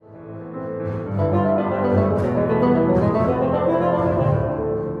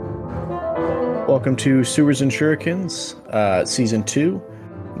welcome to Sewers and Shurikens, Season 2.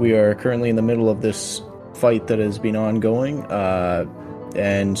 We are currently in the middle of this fight that has been ongoing,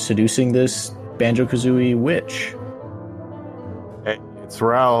 and seducing this Banjo-Kazooie witch. Hey, it's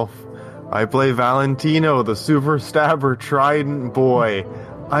Ralph. I play Valentino, the Super Stabber Trident Boy.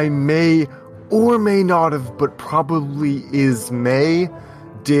 I may or may not have, but probably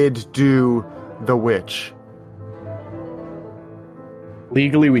did do the witch.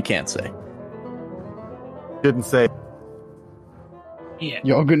 Legally, we can't say. Didn't say. Yeah.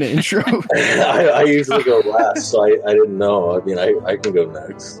 Y'all gonna intro? I usually go last, so I didn't know. I mean, I can go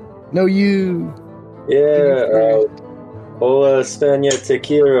next. No, you. Yeah. Hola, España, te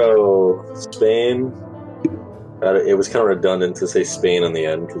quiero. Spain. It was kind of redundant to say Spain on the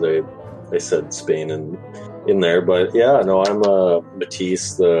end because I said Spain in there. But yeah, no, I'm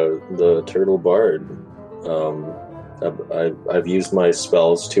Matisse, the turtle bard. I've used my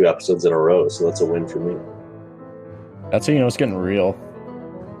spells 2 episodes in a row, so that's a win for me. That's how you know it's getting real.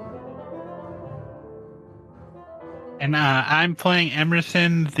 And I'm playing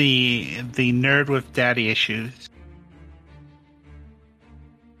Emerson, the nerd with daddy issues.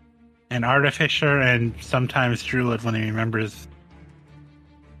 An artificer and sometimes druid when he remembers.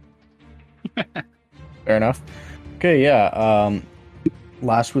 Fair enough. Okay, yeah.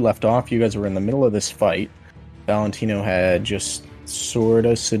 Last we left off, you guys were in the middle of this fight. Valentino had just sort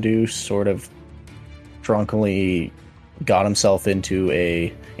of seduced, sort of drunkenly got himself into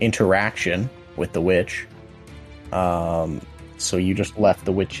a interaction with the witch. So you just left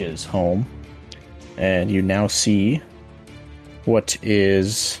the witch's home, and you now see what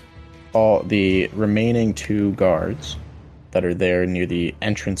is all the remaining 2 guards that are there near the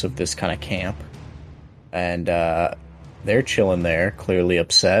entrance of this kind of camp, and they're chilling there, clearly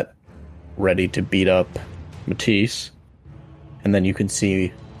upset, ready to beat up Matisse. And then you can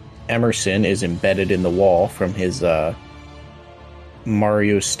see Emerson is embedded in the wall from his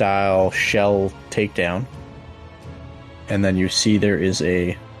Mario-style shell takedown. And then you see there is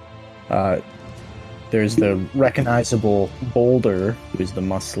there's the recognizable Boulder, who is the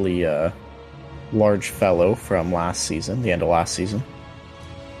muscly, large fellow from last season, the end of last season.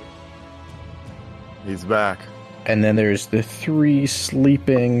 He's back. And then there's the 3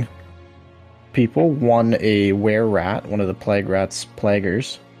 sleeping people, 1 a were-rat, one of the plague rat's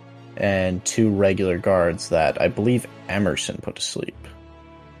plaguers, and 2 regular guards that I believe Emerson put to sleep.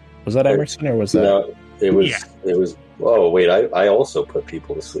 Was that Emerson, or was that... No, it was... Yeah. It was... Oh, wait, I also put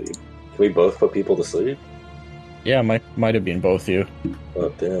people to sleep. Can we both put people to sleep? Yeah, might have been both you. Oh,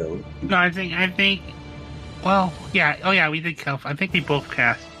 damn. No, I think... Well, yeah. Oh, yeah, we did cast. I think we both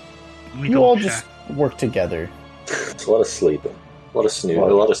cast. You all just work together. It's a lot of sleeping. A lot of snoozing. A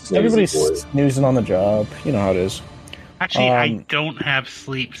lot of snoozing. Everybody's snoozing on the job. You know how it is. Actually, I don't have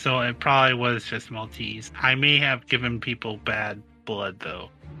sleep, so it probably was just Maltese. I may have given people bad blood, though.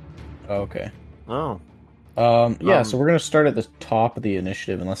 Okay. Oh. Yeah, so we're going to start at the top of the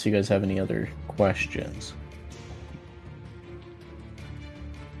initiative, unless you guys have any other questions.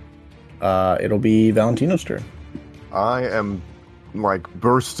 It'll be Valentino's turn. I am,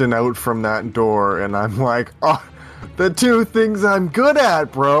 bursting out from that door, and I'm like, oh, the 2 things I'm good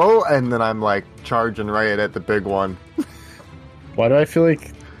at, bro! And then I'm, charging right at the big one. Why do I feel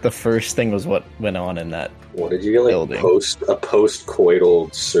like the first thing was what went on in that What did you get, building? a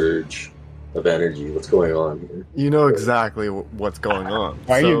post-coital surge of energy? What's going on here? You know exactly what's going on.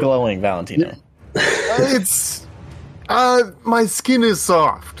 Why are you glowing, Valentino? It's... my skin is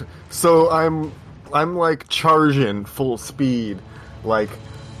soft, so I'm charging full speed.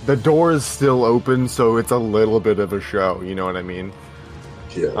 The door is still open, so it's a little bit of a show, you know what I mean?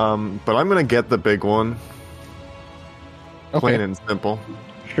 Yeah. But I'm gonna get the big one. Okay. Plain and simple.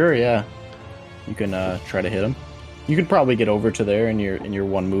 Sure, yeah. You can try to hit him. You could probably get over to there in your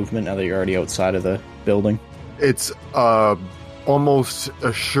 1 movement now that you're already outside of the building. It's almost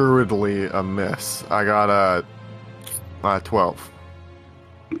assuredly a miss. I got a 12.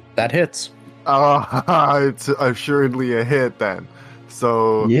 That hits. It's assuredly a hit then.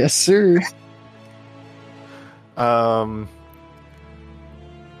 So yes, sir.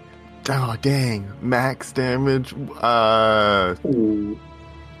 Oh dang! Max damage.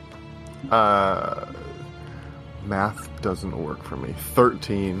 Math doesn't work for me.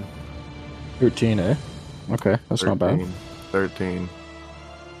 13. 13, eh? Okay, that's 13. Not bad. 13.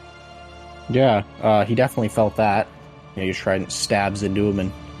 Yeah, he definitely felt that. Your trident stabs into him,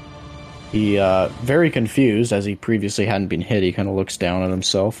 and he, very confused, as he previously hadn't been hit, he kind of looks down on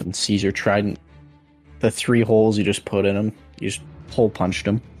himself and sees your trident. The 3 holes you just put in him, you just hole punched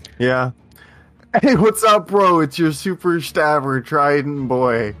him. Yeah. Hey, what's up, bro? It's your Super Stabber Trident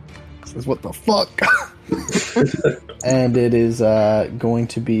Boy. Says, what the fuck? And it is going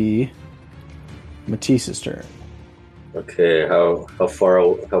to be Matisse's turn. Okay, how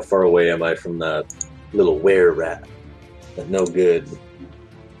far away am I from that little were rat? That no good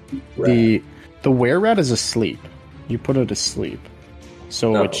rat. The were rat is asleep. You put it to sleep.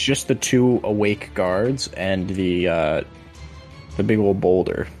 So No. it's just the two awake guards and the big old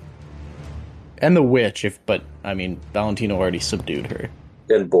boulder. And the witch, but Valentino already subdued her.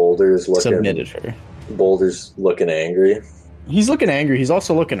 And Boulder's Submitted her. Boulder's looking angry. He's looking angry, he's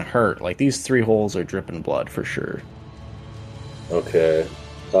also looking hurt. Like, these 3 holes are dripping blood for sure. Okay.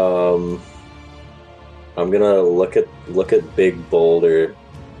 I'm gonna look at Big Boulder.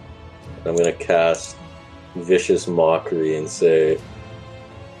 I'm gonna cast Vicious Mockery and say,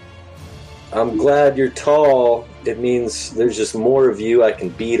 I'm glad you're tall. It means there's just more of you I can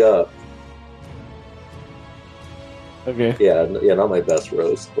beat up. Okay. Yeah, not my best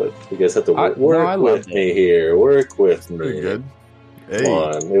roast, but you guys have to work I with loved it. me here. Work with me. Pretty good. Come Hey.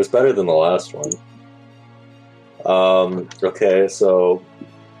 on. It was better than the last one. Okay, so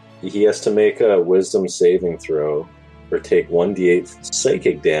he has to make a wisdom saving throw or take 1d8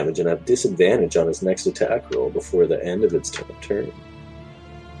 psychic damage and have disadvantage on his next attack roll before the end of its turn.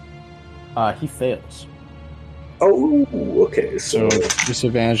 He fails. Oh, okay. So,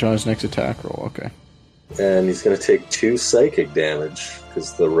 disadvantage on his next attack roll, okay. And he's going to take 2 psychic damage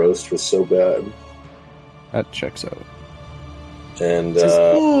because the roast was so bad. That checks out. And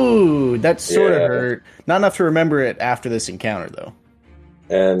Ooh, that sort of yeah. hurt. Not enough to remember it after this encounter, though.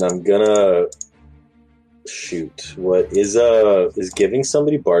 and I'm gonna shoot. What is giving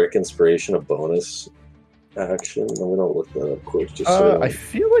somebody bardic inspiration a bonus action? I'm gonna look that up quick. Just so I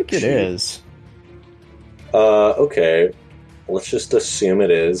feel like it is. Okay. Let's just assume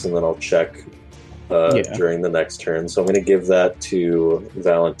it is, and then I'll check during the next turn. So I'm going to give that to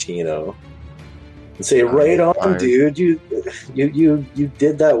Valentino and say, "Right on, dude! You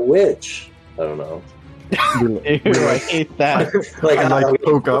did that witch." I don't know. I hate that. Like, I like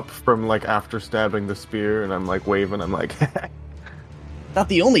poke up from like after stabbing the spear, and I'm like waving. I'm like, Not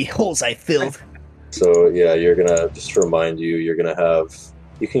the only holes I filled. so yeah, you're gonna just to remind you, you're gonna have.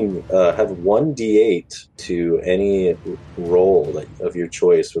 You can have 1d8 to any roll of your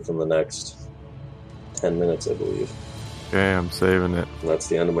choice within the next 10 minutes, I believe. okay, I'm saving it. And that's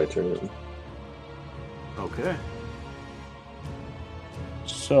the end of my turn. Okay.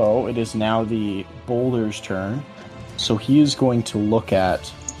 So it is now the boulder's turn. So he is going to look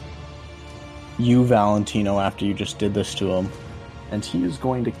at you, Valentino, after you just did this to him. And he is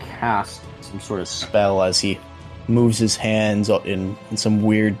going to cast some sort of spell as he moves his hands in some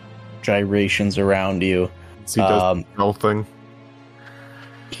weird gyrations around you. So he does the spell thing.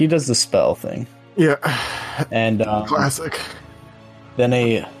 He does the spell thing. Yeah, And classic. then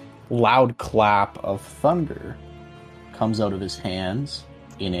a loud clap of thunder comes out of his hands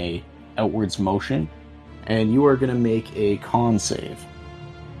in a outwards motion. And you are going to make a con save.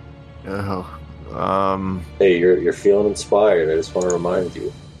 Oh, Hey, you're feeling inspired. I just want to remind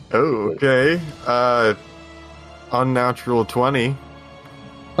you. oh, okay. Unnatural 20.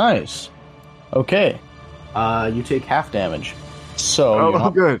 Nice. Okay. You take half damage. So Oh,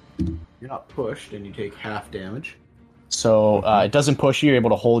 good. you're not pushed, and you take half damage. So it doesn't push you. You're able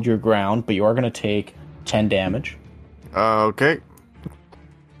to hold your ground, but you are going to take 10 damage. Okay.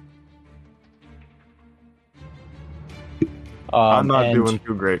 I'm not and doing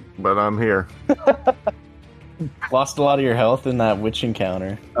too great, but I'm here. Lost a lot of your health in that witch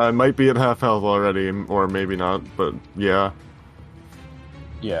encounter. I might be at half health already, or maybe not, but yeah.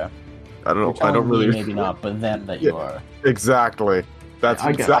 Yeah. I don't You're know. I telling don't me really. maybe not, but them that you are. Exactly. That's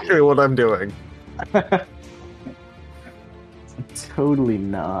I got exactly what I'm doing. Totally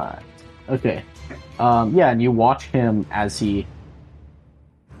not. Okay. Yeah, and you watch him as he,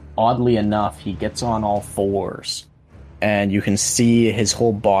 oddly enough, he gets on all fours. And you can see his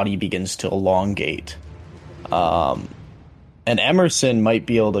whole body begins to elongate. And Emerson might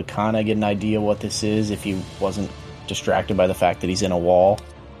be able to kind of get an idea what this is if he wasn't distracted by the fact that he's in a wall.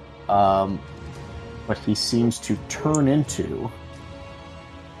 But he seems to turn into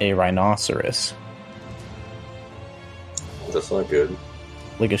a rhinoceros. That's not good.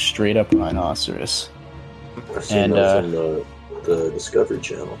 Like a straight up rhinoceros. I've seen And, those in the Discovery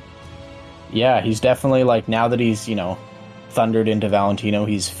Channel. Yeah, he's definitely like, now that he's, thundered into Valentino,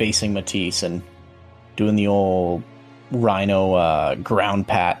 he's facing Matisse and doing the old rhino ground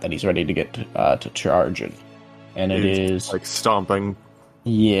pat that he's ready to get to charge it. And it He's, is like stomping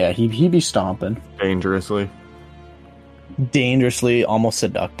yeah, he be stomping dangerously. dangerously, almost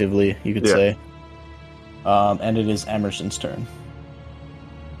seductively, you could Yeah. say. And it is Emerson's turn.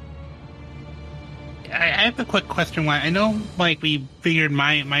 I have a quick question. Why I know, like, we figured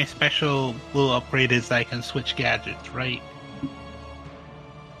my special little upgrade is I can switch gadgets, right?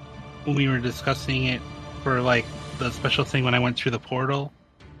 When we were discussing it for like the special thing when I went through the portal.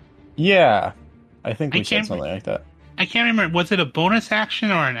 Yeah, I think we said can't- something like that. I can't remember. Was it a bonus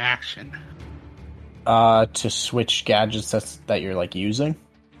action or an action? To switch gadgets that you're like using.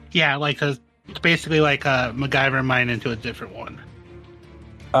 Yeah, like it's basically like a MacGyver mine into a different one.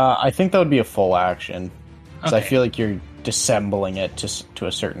 I think that would be a full action. Because I Okay. feel like you're disassembling it to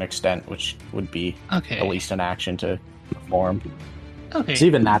a certain extent, which would be Okay. at least an action to perform. Okay. So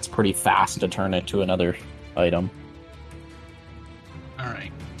even that's pretty fast to turn it to another item. All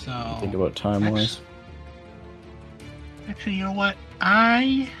right. So Think about time-wise. Actually, you know what?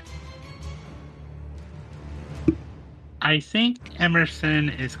 I think Emerson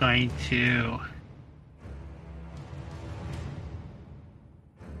is going to.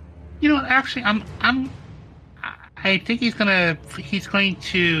 You know what? Actually, I think he's going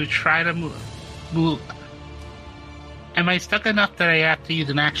to try to move. Am I stuck enough that I have to use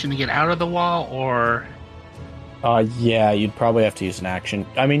an action to get out of the wall, or? Yeah, you'd probably have to use an action.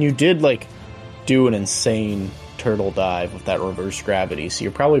 I mean, you did like do an insane turtle dive with that reverse gravity, so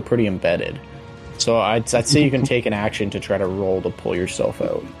you're probably pretty embedded. So I'd say you can take an action to try to roll to pull yourself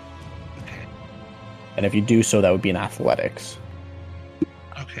out. Okay. And if you do so, that would be an athletics.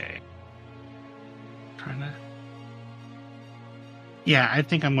 Okay. Yeah, I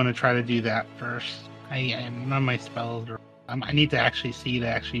think I'm going to try to do that first. None of my spells are. I need to actually see to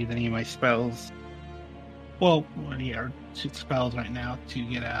actually use any of my spells. Well, yeah, 6 spells right now to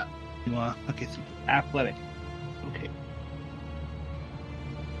get out. Okay, so athletic. Okay.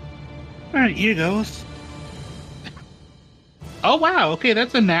 Alright, here goes. Oh, wow. Okay,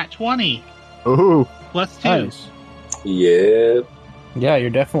 that's a nat 20. Ooh. Plus 2. Nice. Yeah. Yeah,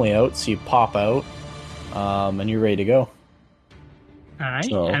 you're definitely out, so you pop out, and you're ready to go. Alright,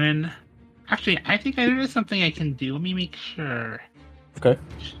 So- and then. Actually, I think there is something I can do. Let me make sure. Okay.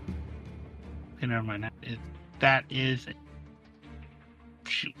 Okay, never mind. That is.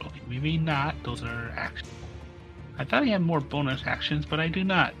 Shoot, okay, maybe not. Those are actions. I thought I had more bonus actions, but I do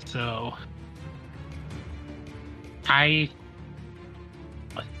not. So. I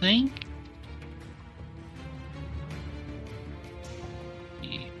think.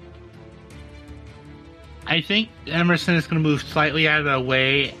 I think Emerson is going to move slightly out of the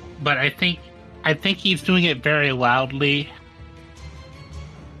way, but I think he's doing it very loudly.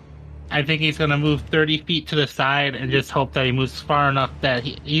 I think he's going to move 30 feet to the side and just hope that he moves far enough that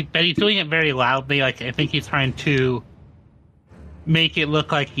but he's doing it very loudly. Like, I think he's trying to make it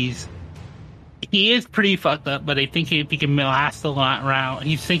look like he is pretty fucked up, but I think if he can last a lot round,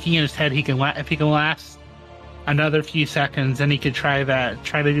 he's thinking in his head if he can last another few seconds, then he could try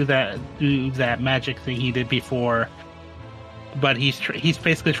to do that magic thing he did before. But he's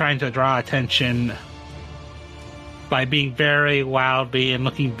basically trying to draw attention by being very loudly and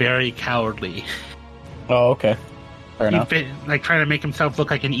looking very cowardly. Oh, okay. Fair enough. Like trying to make himself look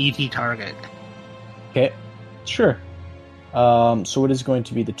like an easy target. Okay. Sure. So it is going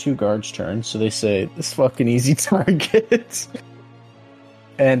to be the 2 guards' turn. So they say, this fucking easy target.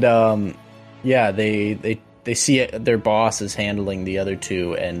 And, yeah, they see it, their boss is handling the other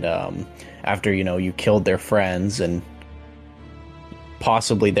 2, and after, you killed their friends and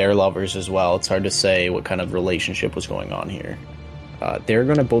possibly their lovers as well, it's hard to say what kind of relationship was going on here. They're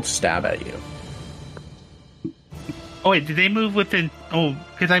going to both stab at you. Oh wait, did they move within? Oh,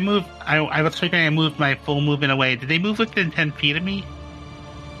 because I moved. I was thinking I moved my full movement away. Did they move within 10 feet of me?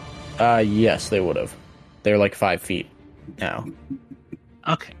 Yes, they would have. They're like 5 feet now.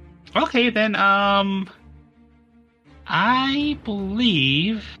 Okay. Okay, then. I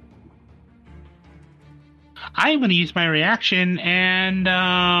believe I'm going to use my reaction, and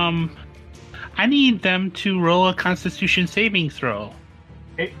I need them to roll a Constitution saving throw.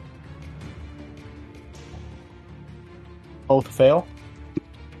 Okay. Both fail.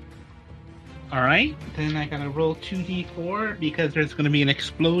 All right, then I gotta roll 2d4 because there's going to be an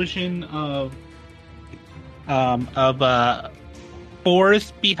explosion of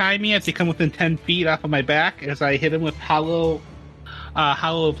spores behind me as they come within 10 feet off of my back as I hit them with hollow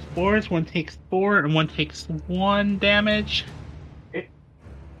spores. One takes 4 and one takes 1 damage.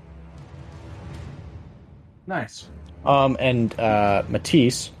 Nice. And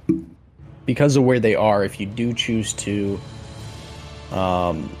Matisse, because of where they are, if you do choose to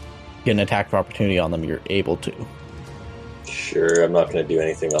get an attack of opportunity on them, you're able to. Sure, I'm not going to do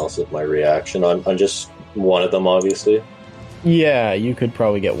anything else with my reaction. I'm just one of them, obviously. Yeah, you could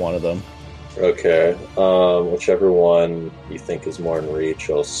probably get one of them. Okay. Whichever one you think is more in reach,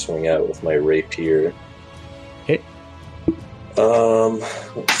 I'll swing out with my rapier.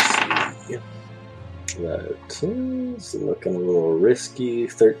 Let's see. That is looking a little risky.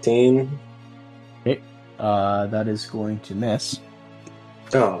 13. Okay. That is going to miss.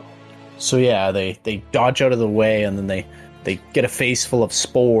 Oh. So yeah, they dodge out of the way, and then they get a face full of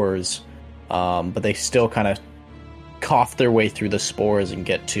spores, but they still kind of cough their way through the spores and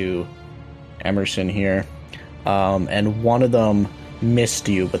get to Emerson here. And one of them missed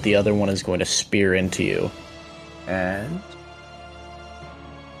you, but the other one is going to spear into you. And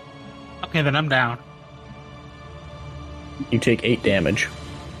Okay, then I'm down. you take 8 damage.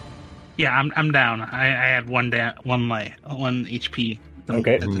 Yeah, I'm down. I had one HP.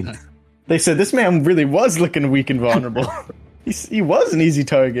 Okay. They said this man really was looking weak and vulnerable. he was an easy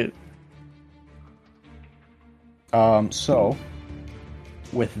target. So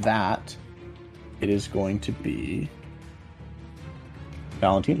with that, it is going to be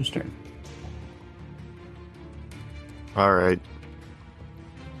Valentino's turn. All right.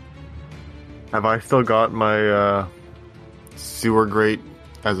 Have I still got my sewer grate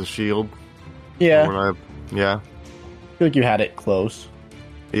as a shield? Yeah, Yeah. I feel like you had it close.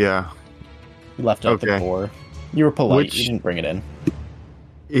 Yeah. You left out the Okay. door. You were polite. Which- You didn't bring it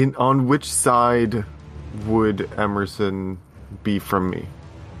in. On which side would Emerson be from me?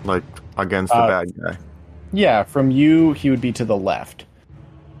 Like, against the bad guy? Yeah, from you, he would be to the left.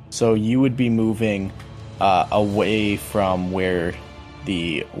 So you would be moving away from where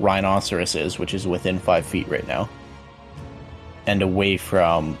the rhinoceros is, which is within 5 feet right now, and away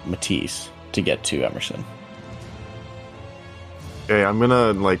from Matisse to get to Emerson. Okay, I'm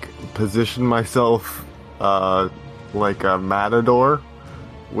gonna, like, position myself like a matador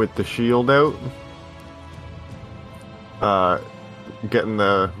with the shield out. Getting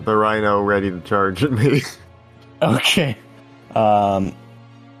the rhino ready to charge at me. Okay.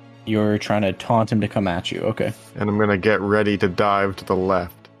 You're trying to taunt him to come at you. Okay. And I'm gonna get ready to dive to the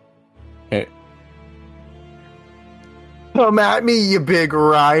left. Okay. Come at me, you big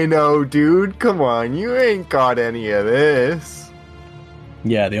rhino, dude. Come on, you ain't got any of this.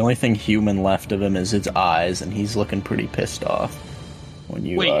 Yeah, the only thing human left of him is his eyes, and he's looking pretty pissed off when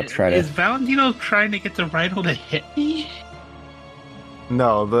you Wait, try to... is Valentino trying to get the rhino to hit me?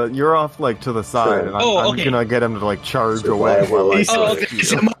 No, you're off, like, to the side, and Oh, I'm okay. gonna get him to, like, charge Survival away while I life. Oh, try to okay.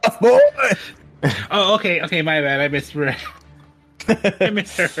 heal. him off, boy! Oh, okay, my bad. I misread. I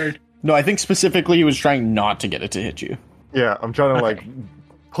misheard. No, I think specifically he was trying not to get it to hit you. Yeah, I'm trying to, like,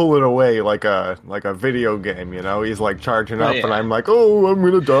 pull it away like a video game, you know? He's, like, charging Oh, up, yeah. and I'm like, oh, I'm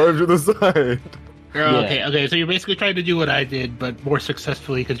gonna dive to the side. Oh, okay. So you're basically trying to do what I did, but more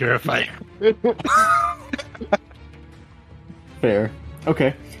successfully because you're a fighter. Fair.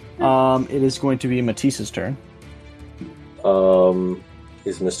 Okay. It is going to be Matisse's turn.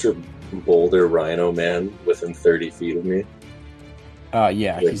 Is Mr. Boulder Rhino Man within 30 feet of me?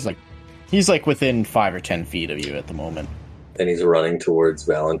 Yeah, he's like within 5 or 10 feet of you at the moment. And he's running towards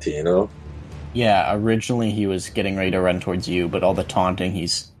Valentino. Yeah, originally he was getting ready to run towards you, but all the taunting,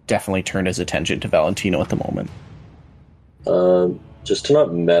 he's definitely turned his attention to Valentino at the moment. Just to not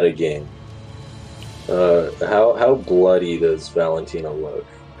metagame. How bloody does Valentino look?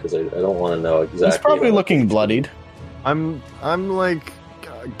 Because I don't want to know exactly. He's probably looking bloodied. I'm like,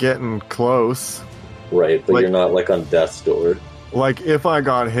 getting close. Right, but like- you're not like on death's door. Like, if I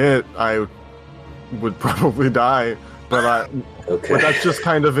got hit, I would probably die, but Okay, but that's just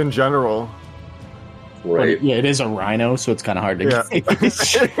kind of in general. right. But, yeah, it is a rhino, so it's kind of hard to Yeah.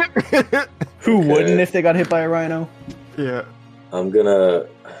 gauge. Who wouldn't if they got hit by a rhino? Yeah. I'm gonna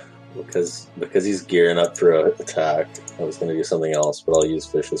because he's gearing up for an attack. I was gonna do something else, but I'll use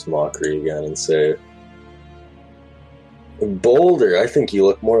Vicious Mockery again and say, Boulder, I think you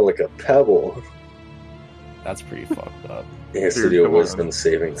look more like a pebble. That's pretty fucked up. He has to Dude, do a come on. wisdom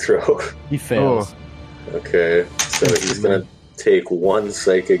saving throw. He fails. Okay, so he's gonna take 1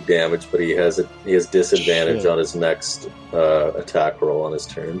 psychic damage, but he has disadvantage Shit. on his next attack roll on his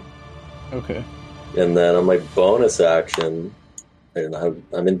turn. Okay. And then on my bonus action, and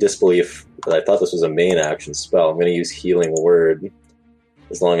I'm in disbelief that I thought this was a main action spell. I'm going to use Healing Word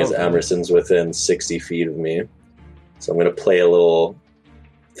as long as Okay. Emerson's within 60 feet of me. So I'm going to play a little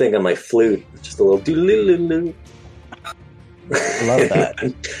thing on my flute, just a little doodle-loo-loo. I love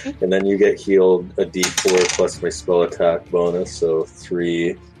that. And then you get healed a d4 plus my spell attack bonus, so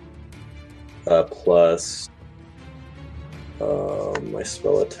 3 plus my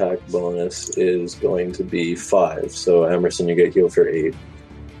spell attack bonus is going to be 5. So Emerson, you get healed for 8.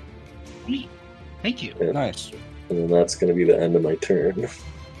 Sweet. Thank you. Nice. And then that's going to be the end of my turn.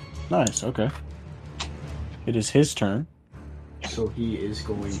 Nice, okay. It is his turn. So he is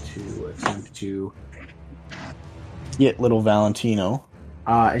going to attempt to hit little Valentino,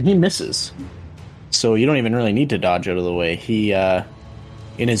 and he misses. So you don't even really need to dodge out of the way. He, in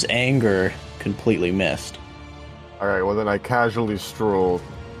his anger, completely missed. Alright, well then I casually stroll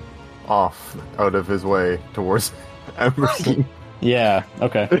off out of his way towards Emerson. Yeah,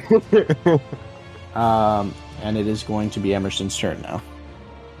 okay. And it is going to be Emerson's turn now.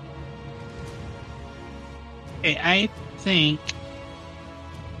 Okay, I think.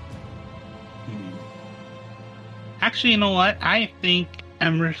 Actually, you know what? I think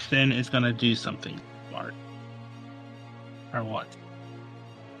Emerson is gonna do something smart. Or what?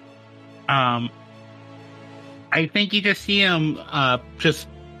 I think you just see him just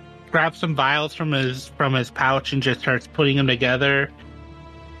grab some vials from his pouch and just starts putting them together.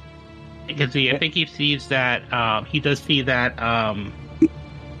 Because I think he sees that he does see that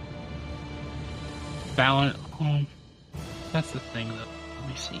balance. That's the thing though. Let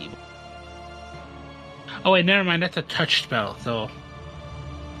me see. Oh wait, never mind. That's a touch spell. So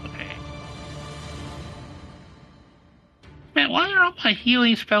okay. Man, why are all my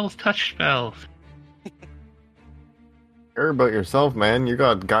healing spells touch spells? Care about yourself, man. You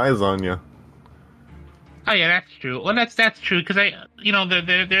got guys on you. Oh yeah, that's true. Well, that's true because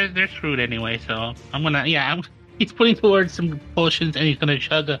they're screwed anyway. So I'm gonna he's putting towards some potions and he's gonna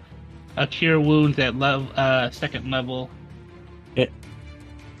chug a cure wounds at second level. It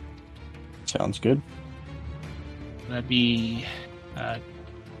sounds good. That'd be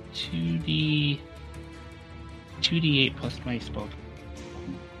 2d8 plus my spell.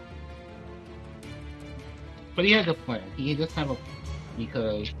 But he has a plan. He does have a plan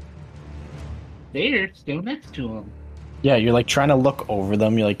because they're still next to him. Yeah, you're like trying to look over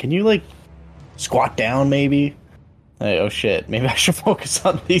them. You're like, can you like squat down maybe? Like, oh shit, maybe I should focus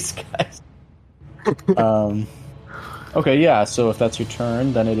on these guys. Okay, yeah, so if that's your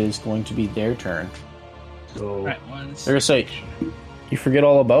turn, then it is going to be their turn. So Right, they're gonna say, you forget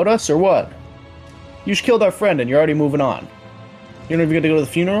all about us or what? You just killed our friend and you're already moving on. You're not even gonna go to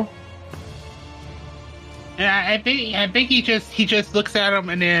the funeral? And I think he just looks at him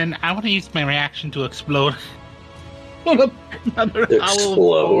and then I want to use my reaction to explode. Another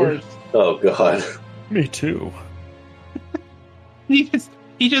Explode. Oh god. Me too. He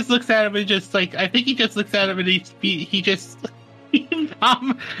just looks at him and just like I think he just looks at him and he just you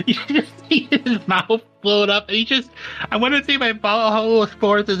just see his mouth blow up and I want to say my ball of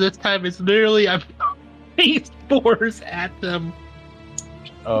spores at this time is literally I'm throwing spores at them.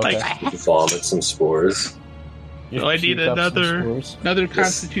 Okay. Like, Vomit some spores. so I need Puke up some another spores.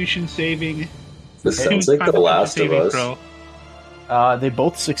 Constitution saving. This sounds like The Last of Us. They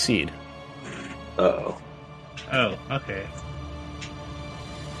both succeed. Uh-oh. Oh, okay.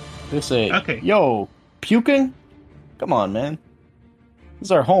 They say, Okay. yo, puking? Come on, man. This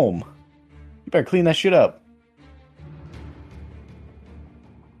is our home. You better clean that shit up.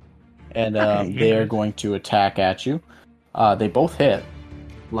 And they are going to attack at you. They both hit,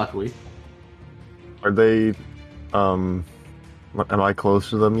 luckily. Are they, am I close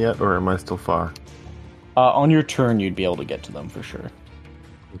to them yet, or am I still far? On your turn, you'd be able to get to them for sure.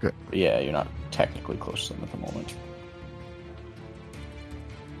 Okay. But yeah, you're not technically close to them at the moment.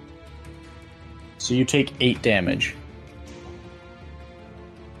 So you take 8 damage.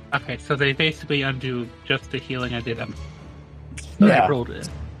 Okay, so they basically undo just the healing I did. I Yeah. rolled it.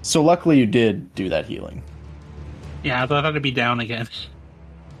 So luckily you did do that healing. Yeah, I thought I'd be down again.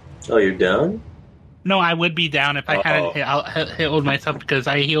 Oh, you're down? No, I would be down if I Uh-oh. hadn't healed myself because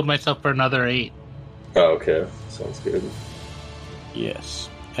I healed myself for another 8. Oh, okay. Sounds good. Yes.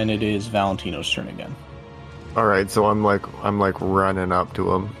 And it is Valentino's turn again. Alright, so I'm like running up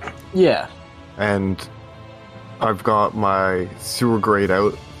to him, Yeah. and I've got my sewer grate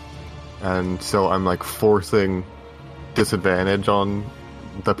out, and so I'm like forcing disadvantage on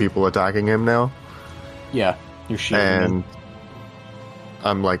the people attacking him now, Yeah. You're shielding him. and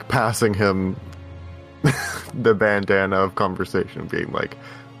I'm like passing him the bandana of conversation, being like,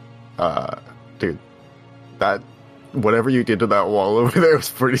 dude, that whatever you did to that wall over there was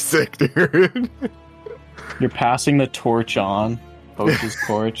pretty sick, dude. You're passing the torch on. Bosch's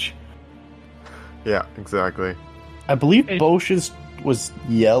torch. Yeah, exactly. I believe Hey. Bosch's was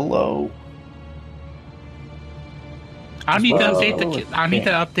yellow. I need to Well,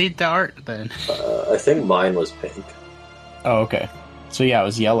 update the art then. I think mine was pink. Oh, okay. So yeah, it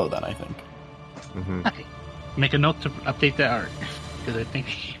was yellow then, I think. Hmm. Make a note to update the art because I think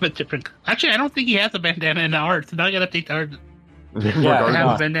he have a different. Actually, I don't think he has a bandana in the art, so now I gotta update the art. Yeah, I no.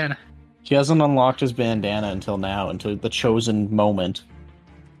 have a bandana. He hasn't unlocked his bandana until now, until the chosen moment.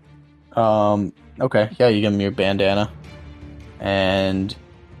 Okay, yeah, you give him your bandana. And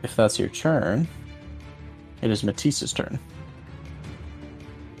if that's your turn, It is Matisse's turn.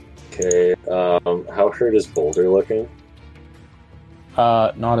 Okay. How hurt is Boulder looking?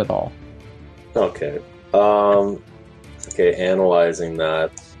 Not at all. Okay. Okay. Analyzing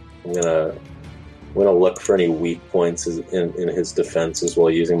that, I'm gonna look for any weak points in his defenses while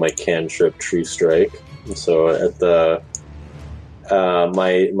using my cantrip True Strike. So at the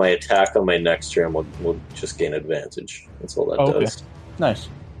my attack on my next turn will just gain advantage. That's all that does. Nice.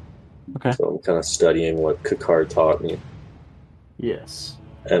 Okay. So I'm kind of studying what Kakar taught me, Yes.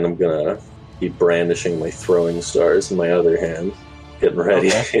 and I'm gonna be brandishing my throwing stars in my other hand, getting ready.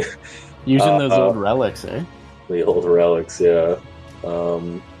 Okay. Using those old relics, eh? The old relics, yeah. Or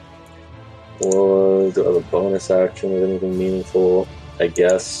do I have a bonus action or anything meaningful? I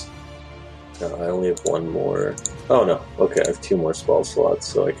guess. No, I only have one more. Oh no. Okay, I have 2 more spell slots,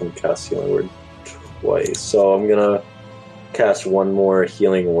 so I can cast Healing Word twice. So I'm gonna cast 1 more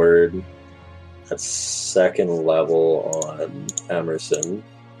Healing Word at 2nd level on Emerson,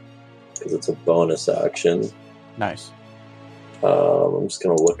 because it's a bonus action. Nice. I'm just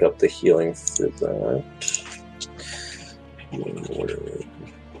gonna look up the healing for that. Healing Word.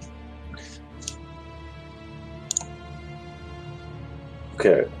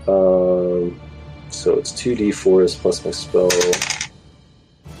 Okay, so it's 2d4s plus my spell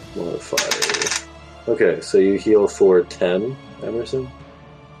modifier. Okay, so you heal for 10, Emerson,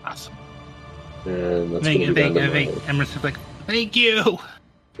 Awesome. and that's I gonna be the end of think my- Emerson's like, thank you.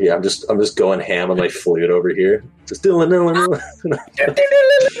 Yeah, I'm just going ham on my flute over here, just doing no.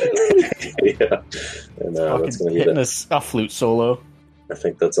 Yeah, and that's gonna be hitting that. a flute solo. I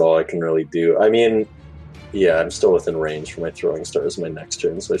think that's all I can really do. I mean, yeah, I'm still within range for my throwing stars my next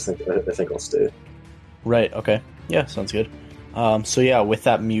turn, so I think I'll stay. Right, okay. Yeah, sounds good. So yeah, with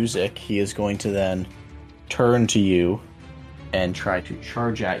that music, he is going to then turn to you and try to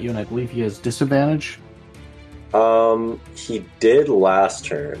charge at you, and I believe he has disadvantage. He did last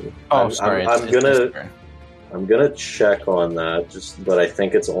turn. Oh, sorry. I'm gonna check on that, but I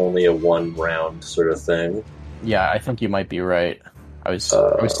think it's only a 1 round sort of thing. Yeah, I think you might be right. I was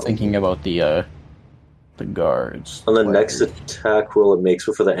thinking about the guards. On the next attack roll it makes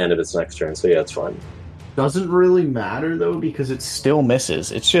for the end of its next turn, so yeah, it's fine. Doesn't really matter though, because it still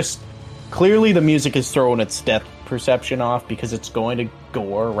misses. It's just clearly the music is throwing its depth perception off because it's going to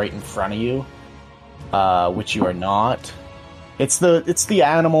gore right in front of you, which you are not. It's the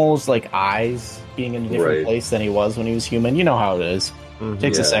animal's like eyes being in a different place than he was when he was human. You know how it is.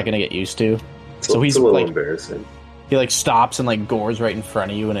 Takes a second to get used to. So he's a little like embarrassing. He like stops and like gores right in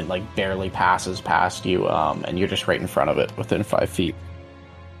front of you, and it like barely passes past you, and you're just right in front of it within 5 feet.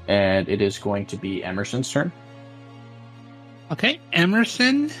 And it is going to be Emerson's turn. Okay,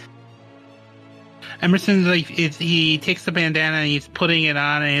 Emerson's like he takes the bandana and he's putting it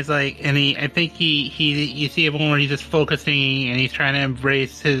on, and he's like, and I think you see a moment where he's just focusing and he's trying to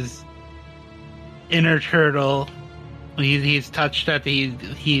embrace his inner turtle. He's touched that he's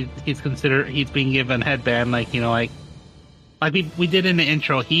being given headband, like, you know, like we did in the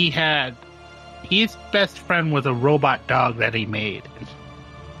intro. His best friend was a robot dog that he made.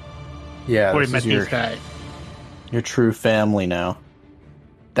 Yeah, before he met these guys. Your true family now.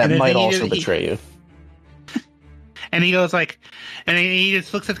 That might also betray you. And he goes like, and he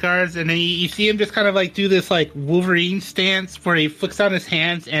just looks at the guards, and then you see him just kind of like do this like Wolverine stance where he flicks out his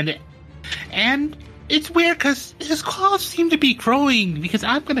hands, and it's weird because his claws seem to be growing, because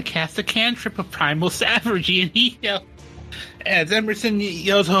I'm going to cast a cantrip of Primal Savagery, and he yells, as Emerson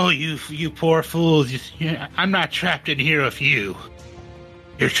yells, "Oh, you poor fools, I'm not trapped in here with you.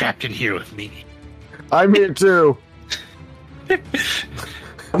 You're trapped in here with me." I'm here too.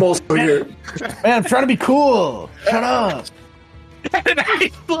 I'm also here. Man, I'm trying to be cool. Shut up. And I'm going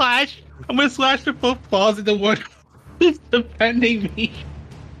to slash the both claws at the one who's defending me.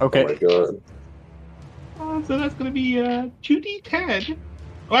 Okay. Oh my god. So that's going to be 2d10.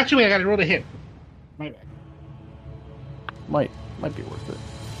 Oh, actually, wait, I got to roll to hit. My bad. Might be worth it.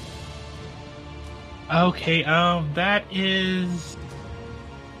 Okay, that is...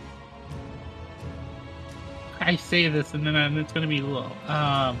 I say this and then it's going to be low.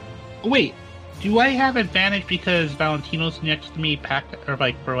 Wait, do I have advantage because Valentino's next to me for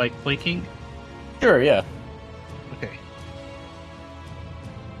flanking? Sure, yeah. Okay.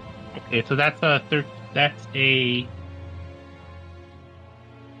 Okay, so that's it's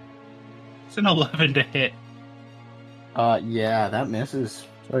an 11 to hit. Yeah, that misses.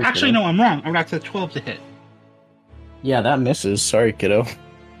 Sorry, Actually, kiddo. no, I'm wrong. That's a 12 to hit. Yeah, that misses. Sorry, kiddo.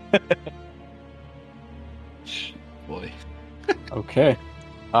 Boy. Okay.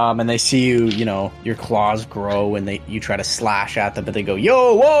 And they see you, your claws grow, and you try to slash at them, but they go,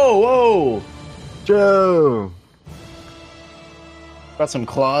 "Yo, whoa, whoa!" Joe! Got some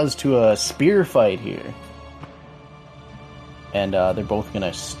claws to a spear fight here. And they're both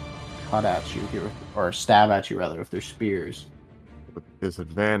gonna cut at you here, or stab at you rather, with their spears. With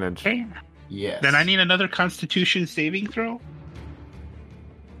disadvantage. Okay. Yes. Then I need another Constitution saving throw.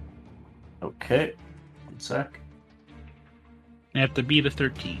 Okay. 1 sec. I have to beat a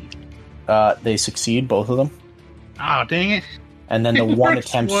 13. They succeed, both of them. Oh, dang it. And then the one First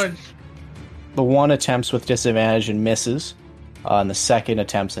attempts one. the one attempts with disadvantage and misses. And the second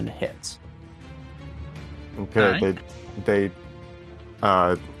attempts and hits. Okay, Alright. they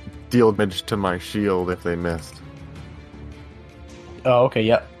deal damage to my shield if they missed. Oh, okay,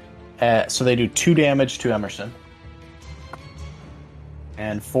 yep. So they do 2 damage to Emerson.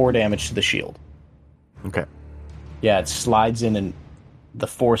 And 4 damage to the shield. Okay. Yeah, it slides in and the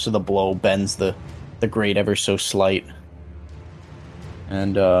force of the blow bends the grate ever so slight.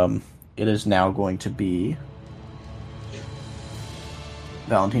 And it is now going to be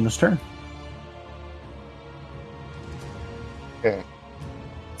Valentino's turn. Okay.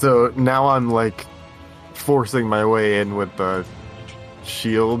 So now I'm like forcing my way in with the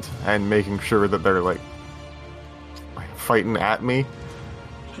shield and making sure that they're like fighting at me.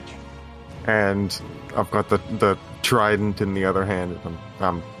 And I've got the trident in the other hand, and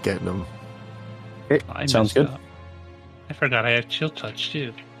I'm getting them. I Sounds messed good. up. I forgot I had chill touch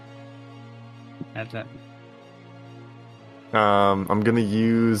too. Add that. I'm gonna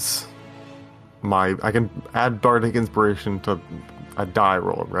use I can add Bardic Inspiration to a die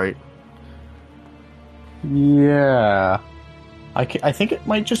roll, right? Yeah. I think it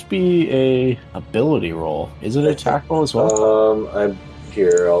might just be a ability roll. Is it an attack roll as well? I'm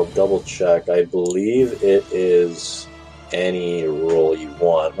here. I'll double check. I believe it is any roll you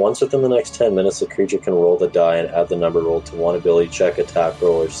want. Once within the next 10 minutes, the creature can roll the die and add the number rolled to one ability check, attack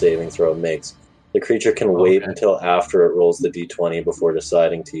roll, or saving throw it makes. The creature can wait until after it rolls the d20 before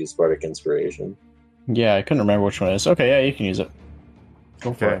deciding to use Bardic Inspiration. Yeah, I couldn't remember which one it is. Okay, yeah, you can use it.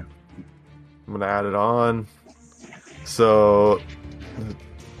 Go for Okay. it. I'm gonna add it on. So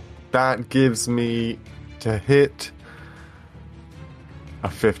that gives me to hit a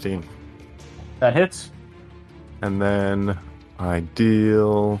 15. That hits. And then I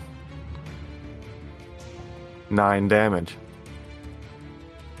deal 9 damage.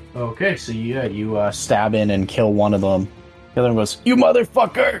 Okay, so yeah, you stab in and kill one of them. The other one goes, "You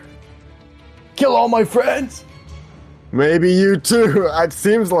motherfucker! Kill all my friends!" Maybe you too. It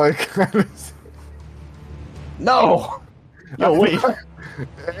seems like. No! No, wait.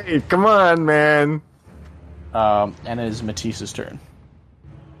 Hey, come on, man. And it is Matisse's turn.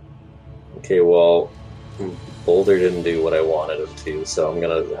 Okay, well, Boulder didn't do what I wanted him to, so I'm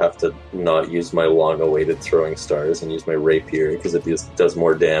gonna have to not use my long-awaited throwing stars and use my rapier because it does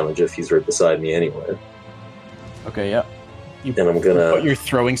more damage if he's right beside me anyway. Okay, yeah. You And I'm gonna. put your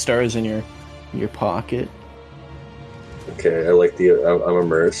throwing stars in your pocket. Okay, I like I'm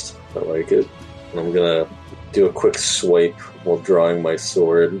immersed. I like it. And I'm gonna do a quick swipe while drawing my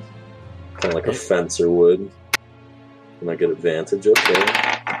sword, kind of like a fencer would. And I get advantage. Okay.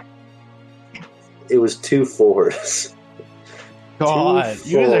 It was 2 4s. God,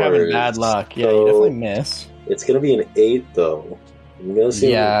 you guys are having bad luck. Yeah, you So- definitely miss. It's gonna be an 8 though. I'm gonna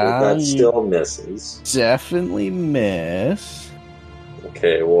see Yeah, if that you- still misses. Definitely miss.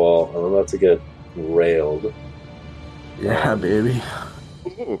 Okay, well, I'm about to get railed. Yeah, baby.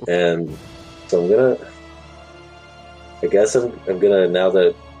 And so I guess I'm gonna, now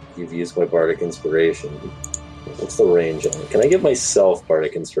that you've used my Bardic Inspiration, what's the range on it? Can I give myself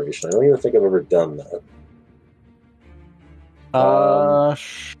Bardic Inspiration? I don't even think I've ever done that.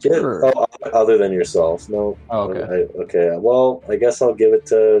 Sure. Oh, other than yourself. No. Oh, okay. Okay, well, I guess I'll give it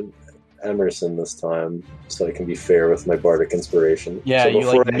to Emerson this time, so I can be fair with my Bardic Inspiration. Yeah, so you,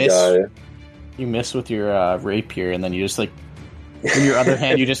 before like, I miss- die, You miss with your rapier, and then you just like, with your other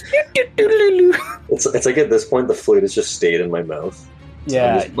hand, you just. it's like at this point the flute has just stayed in my mouth. So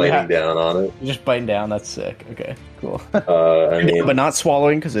Yeah, I'm just biting down on it. You're just biting down. That's sick. Okay, cool. I mean, But not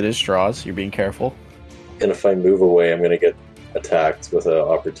swallowing because it is straws. You're being careful. and if I move away, I'm going to get attacked with an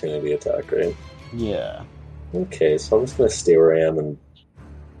opportunity attack, right? Yeah. Okay, so I'm just going to stay where I am and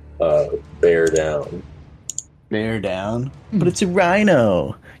bear down. Bear down. But it's a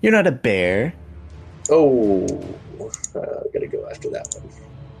rhino. You're not a bear. Oh, I got to go after that one.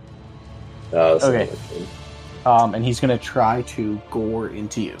 This is Okay. my turn. And he's gonna try to gore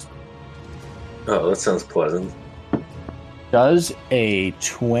into you. Oh, that sounds pleasant. Does a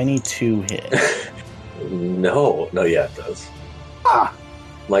 22 hit? No, yeah, it does. Ah!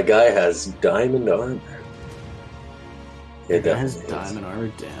 My guy has diamond armor. It That has definitely is. diamond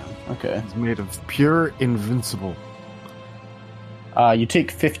armor. Damn. Okay. It's made of pure invincible. You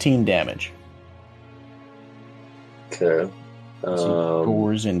take 15 damage. Okay. As he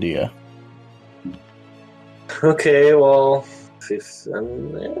gores India. Okay, well,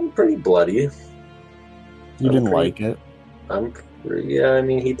 I'm pretty bloody. You didn't like it. Yeah, I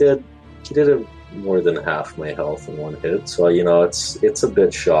mean, he did have more than half my health in one hit, so it's a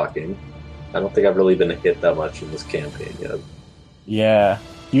bit shocking. I don't think I've really been hit that much in this campaign yet. Yeah,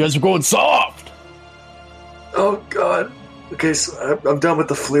 you guys are going soft. Oh God. Okay, so I'm done with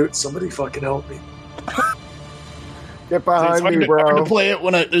the flute. Somebody fucking help me. Get behind me, hard to bro. play it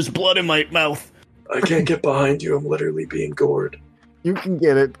when there's blood in my mouth. I can't get behind you. I'm literally being gored. You can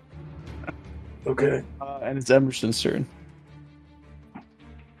get it. Okay. And it's Emerson's turn.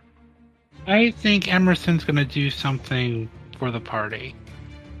 I think Emerson's gonna do something for the party.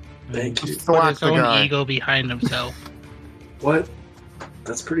 Thank you. Put Slap his the own guy. ego behind himself. What?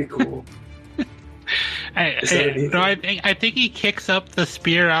 That's pretty cool. Is that an ego? I think he kicks up the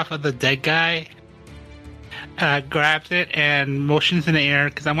spear off of the dead guy, grabs it, and motions in the air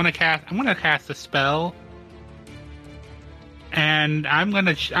because I'm gonna cast a spell, and I'm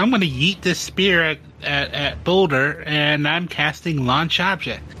gonna yeet this spear at Boulder, and I'm casting launch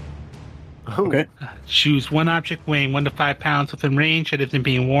object. Oh, Okay. Choose one object weighing 1 to 5 pounds within range that isn't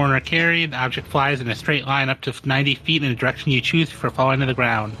being worn or carried. The object flies in a straight line up to 90 feet in the direction you choose before falling to the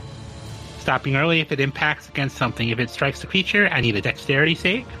ground. Stopping early if it impacts against something. If it strikes the creature, I need a dexterity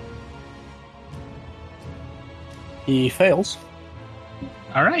save. He fails.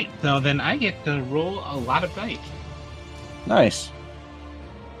 Alright, so then I get to roll a lot of dice. Nice.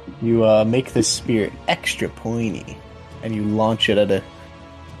 You make the spear extra pointy, and you launch it at a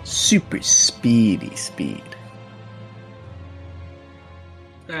super speedy speed.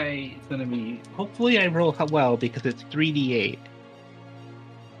 It's gonna be. Hopefully, I roll well because it's 3d8.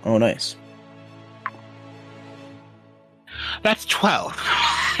 Oh, nice. That's 12.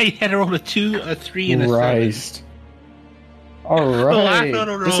 I had to roll a 2, a 3, and a 7. Christ. All right.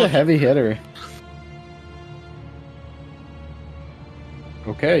 No. This is a heavy hitter.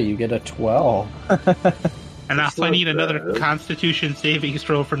 Okay, you get a 12. And That's also, I not need another bad. Constitution saving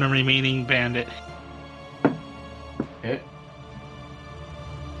throw from the remaining bandit. Okay.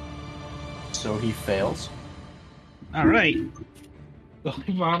 So he fails. Alright. So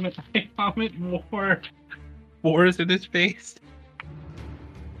I vomit more spores in his face.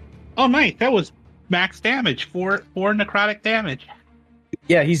 Oh, nice. That was max damage. Four necrotic damage.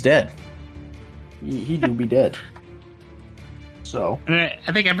 Yeah, he's dead. He do be dead. So And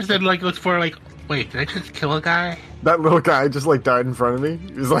I think Emerson looks for wait, did I just kill a guy? that little guy just died in front of me.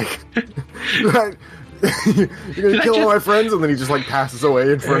 He was like, "You're gonna kill all my friends," and then he just passes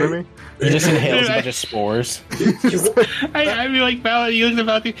away in front of me. he just inhales a bunch of spores. I mean,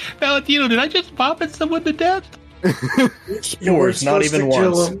 Valentino, did I just vomit someone to death? Spores, not even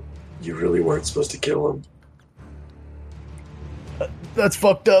once. You really weren't supposed to kill him. That's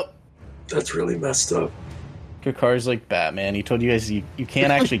fucked up. That's really messed up. Kakar's like Batman. He told you guys you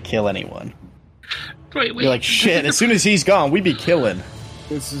can't actually kill anyone. Wait. You're like, shit, as soon as he's gone, we be killing.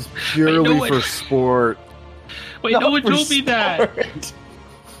 This is purely what? for sport. Wait, no one told me that.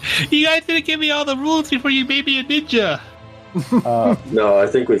 You guys didn't give me all the rules before you made me a ninja. No, I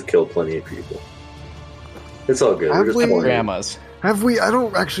think we've killed plenty of people. It's all good. Have We're we? just playing. Grandmas. Have we? I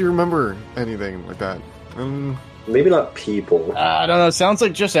don't actually remember anything like that. Maybe not people. I don't know. Sounds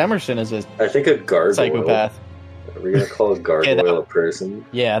like just Emerson is a I think a gargoyle. psychopath. Are we gonna call a gargoyle a person?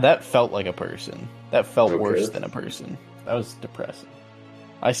 Yeah, that felt like a person. That felt Okay. worse than a person. That was depressing.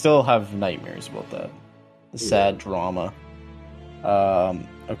 I still have nightmares about that. The sad drama.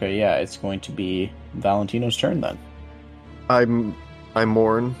 Okay, yeah, it's going to be Valentino's turn then. I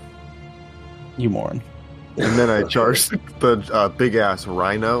mourn, You mourn. and then I charge the big ass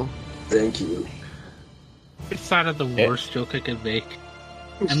rhino. Thank you. It's not of the worst joke I could make.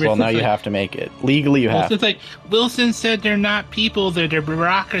 Well, now you have to make it. Legally, you have It's like, Wilson said they're not people, they're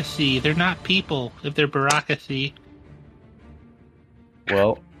bureaucracy. They're not people if they're bureaucracy.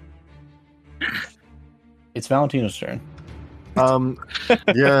 Well, it's Valentino's turn.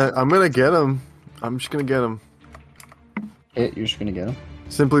 Yeah, I'm gonna get him. I'm just gonna get him. You're just going to get him?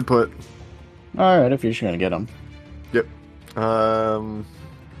 Simply put, Alright, if you're just going to get him.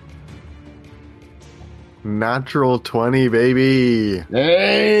 natural 20, baby.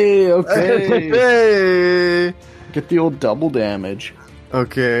 Hey, okay. Hey. Get the old double damage.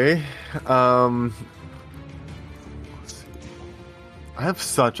 Okay. Let's see. I have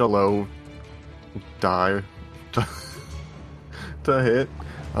such a low die to hit.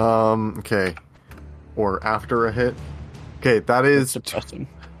 Okay. Or after a hit. Okay, that is It's depressing.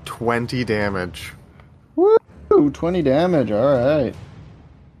 20 damage. Woo! 20 damage. All right.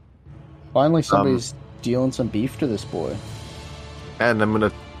 Finally, somebody's dealing some beef to this boy. And I'm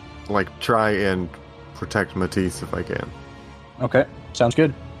gonna try and protect Matisse if I can. Okay, sounds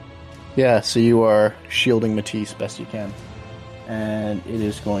good. Yeah, so you are shielding Matisse best you can. And it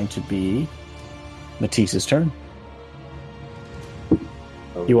is going to be Matisse's turn.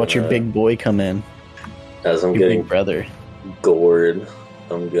 You watch your big boy come in. As I'm Your getting big brother. gored,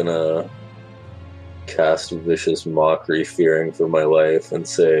 I'm gonna cast Vicious Mockery, fearing for my life, and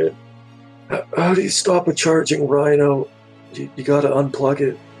say, how do you stop a charging rhino? You gotta unplug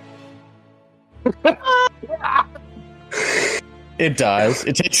it. It dies.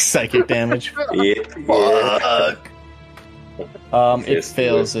 It takes psychic damage. Yeah. It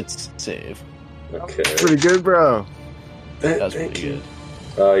fails its save. Okay. Pretty good, bro. That's Thank pretty you.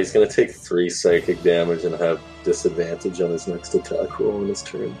 good. He's gonna take 3 psychic damage and have disadvantage on his next attack roll in his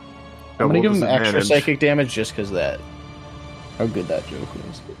turn. I'm gonna Double give him extra disadvantage. psychic damage just because that. How good that joke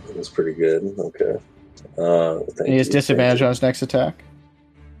was. That's pretty good. Okay. Thank He has you. disadvantage on his next attack.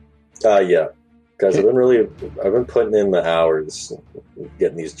 Yeah. Guys, Okay. I've been putting in the hours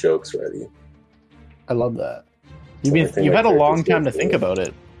getting these jokes ready. I love that. It's the only thing You've my had a long characters time go to think through. about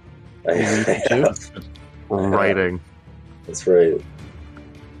it. I too? have. Writing. That's right.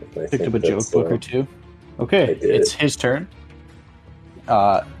 I Picked think up a joke that's, book or two. Okay, I did. it's his turn.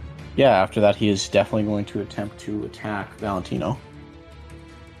 Yeah, after that he is definitely going to attempt to attack Valentino.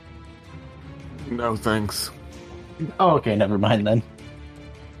 No thanks. Oh, okay, never mind then.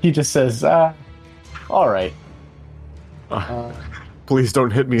 He just says, alright. Please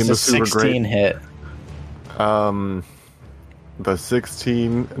don't hit me in It's the a super 16 great. hit. The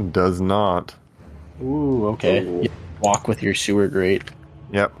 16 does not. Ooh, okay. Ooh. You walk with your sewer grate.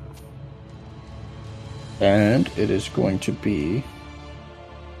 Yep. And it is going to be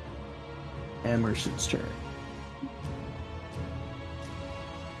Emerson's turn.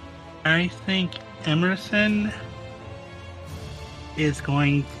 I think Emerson is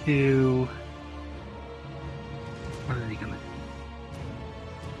going to. What is he gonna?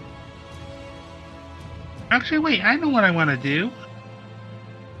 Actually, wait. I know what I want to do.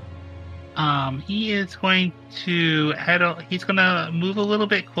 He is going to he's going to move a little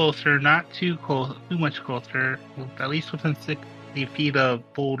bit closer, not too close, too much closer, at least within 60 feet of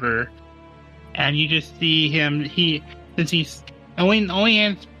Boulder. And you just see him. Since he's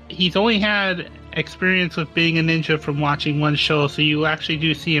only had experience with being a ninja from watching one show, so you actually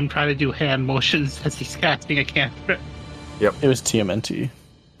do see him try to do hand motions as he's casting a cantrip. It was TMNT.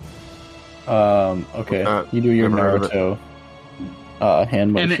 Okay. You do your never heard of Naruto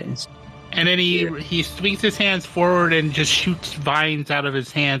hand And motions. And then he swings his hands forward and just shoots vines out of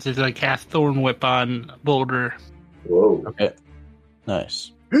his hands as I cast Thorn Whip on Boulder. Whoa. Okay.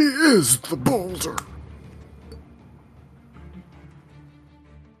 Nice. He is the boulder.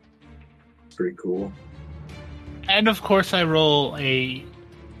 Pretty cool. And of course, I roll a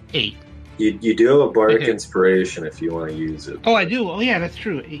 8. You do have a bardic Okay. inspiration if you want to use it. Oh, I do. Oh, yeah, that's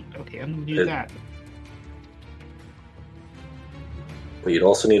true. 8. Okay, I'm gonna do that. But you'd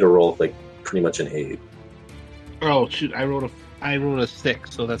also need to roll pretty much an 8. Oh shoot, I rolled a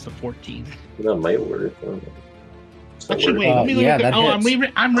 6, so that's a 14. That might work. I don't know. It's not Actually, wait. working. Let me look yeah, at the. that Oh,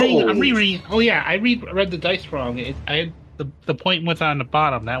 hits. I'm Holy rereading. Oh yeah, I read the dice wrong. I had the point was on the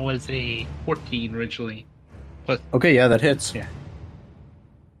bottom. That was a 14 originally. Okay, yeah, that hits. Yeah.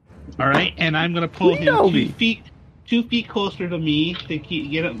 All right, and I'm gonna pull him Kenobi. 2 feet closer to me to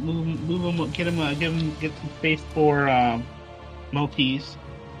get him, move him, get some space for Maltese.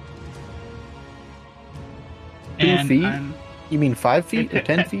 2 feet? I'm- You mean 5 feet or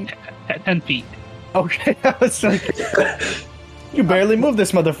 10 feet? 10 feet. Okay, I was like, you barely moved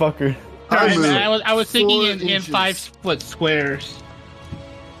this motherfucker. I was thinking 4 in inches. 5-foot squares.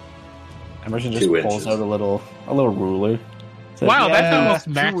 Emerson just 2 pulls inches. out a little ruler. Says, Wow, that's almost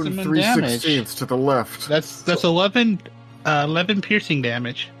 2 maximum 3/16 to the left. That's 11 piercing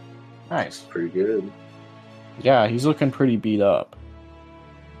damage. Nice. Pretty good. Yeah, he's looking pretty beat up.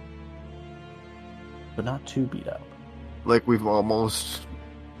 But not too beat up. Like we've almost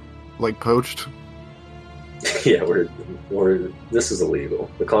poached. Yeah, we're this is illegal.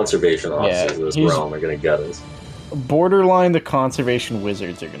 The conservation officers of this he's- realm are gonna get us. Borderline, the conservation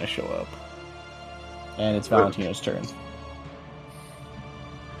wizards are going to show up. And it's Valentino's turn.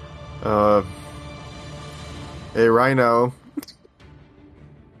 Hey, Rhino.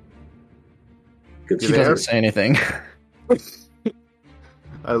 Good He You start. doesn't say anything.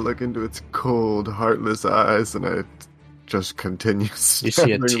 I look into its cold, heartless eyes, and I just continue You see a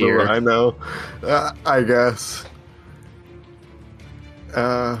stabbing the tear. Rhino. I guess.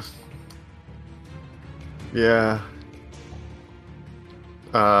 Yeah.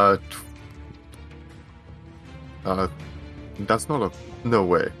 That's not a... No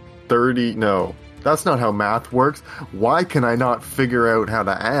way. 30... No. That's not how math works. Why can I not figure out how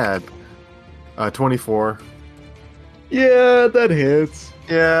to add? 24. Yeah, that hits.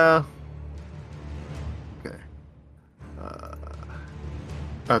 Yeah. Okay.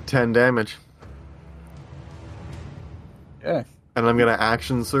 10 damage. Yeah. And I'm gonna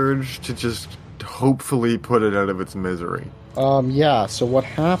action surge to just hopefully put it out of its misery. Yeah, so what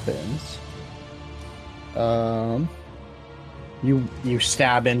happens? You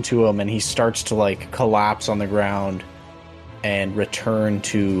stab into him and he starts to like collapse on the ground and return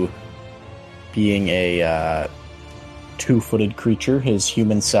to being a two-footed creature, his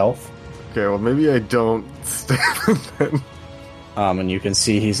human self. Okay, well maybe I don't stab him then. And you can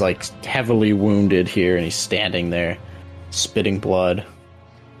see he's like heavily wounded here and he's standing there, spitting blood.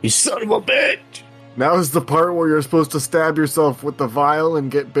 You son of a bitch! Now is the part where you're supposed to stab yourself with the vial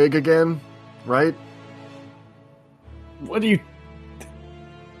and get big again, right? What do you...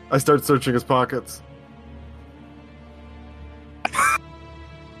 I start searching his pockets.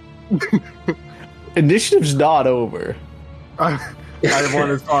 Initiative's not over. I have one in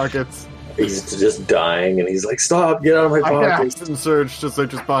his pockets. He's just dying, and he's like, "Stop! Get out of my I pockets!" action surge to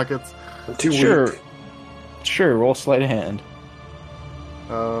search his pockets. I'm too Sure. weak. Sure, roll sleight of hand.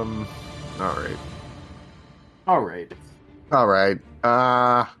 Alright. Alright. Alright.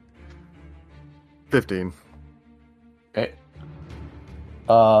 15. Okay.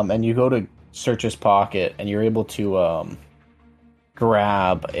 And you go to search his pocket, and you're able to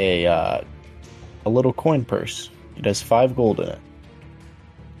grab a little coin purse. It has 5 gold in it.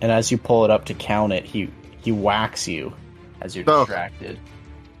 And as you pull it up to count it, he whacks you as you're distracted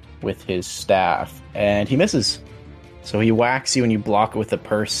with his staff, and he misses. So he whacks you, and you block it with the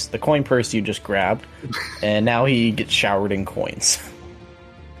purse, the coin purse you just grabbed, and now he gets showered in coins.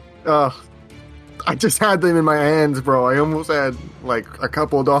 I just had them in my hands, bro. I almost had, like, a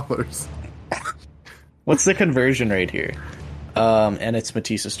couple dollars. What's the conversion rate here? And it's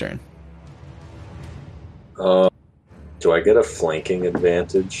Matisse's turn. Do I get a flanking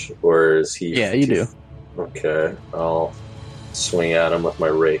advantage, or is he? Yeah, you do. Okay, I'll swing at him with my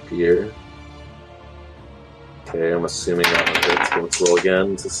rapier. Okay, I'm assuming that one hits. Let's roll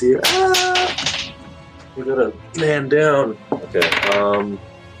again to see. We got a man down. Okay.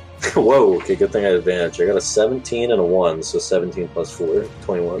 Whoa. Okay, good thing I had advantage. I got a 17 and a 1, so 17 plus 4,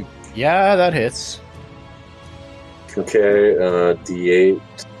 21. Yeah, that hits. Okay, D8.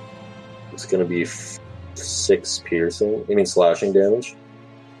 It's gonna be 6 piercing. I mean slashing damage.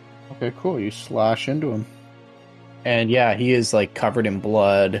 Okay, cool. You slash into him. And yeah, he is like covered in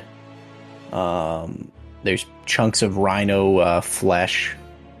blood. There's chunks of rhino flesh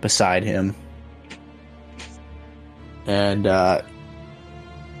beside him. And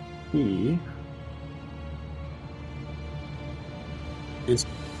he is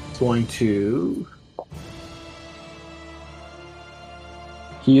going to...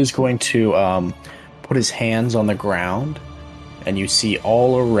 He is going to put his hands on the ground, and you see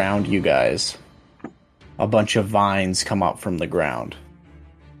all around you guys a bunch of vines come up from the ground.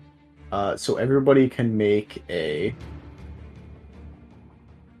 So everybody can make a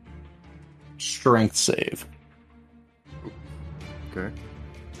strength save. Okay.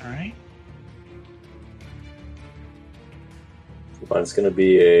 Alright. Mine's gonna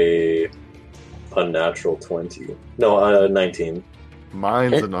be a unnatural 20. No, 19.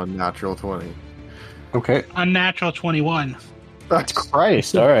 Mine's an unnatural 20. Okay. Unnatural 21. That's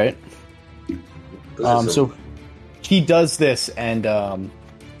Christ, alright. This is So he does this, and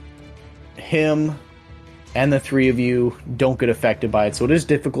him and the 3 of you don't get affected by it, so it is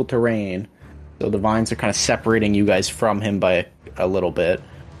difficult terrain. So the vines are kind of separating you guys from him by a little bit,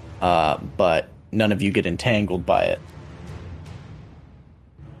 but none of you get entangled by it.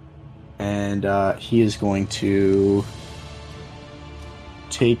 And he is going to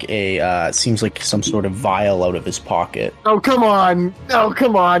take a, seems like some sort of vial out of his pocket. Oh, come on! Oh,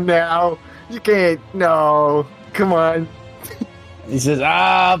 come on now! You can't... No! Come on! He says,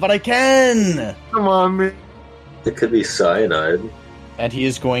 but I can! Come on, man! It could be cyanide. And he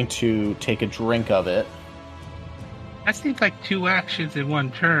is going to take a drink of it. That seems like 2 actions in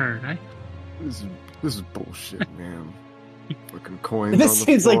 1 turn, right? This is bullshit, man. Fucking coins This on the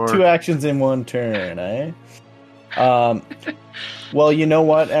seems like floor. 2 actions in 1 turn, eh? Well, you know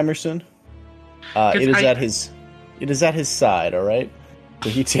what, Emerson? It is at his side, alright? So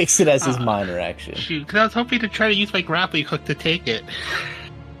he takes it as his minor action. Shoot, because I was hoping to try to use my grappling hook to take it.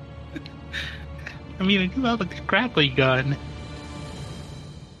 I mean, I do have a grappling gun.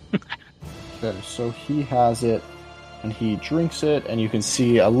 There, so he has it, and he drinks it, and you can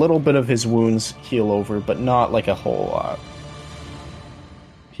see a little bit of his wounds heal over, but not like a whole lot.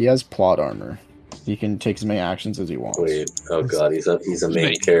 He has plot armor. He can take as many actions as he wants. Wait, oh god, he's a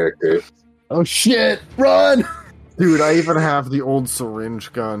main character. Oh shit! Run! Dude, I even have the old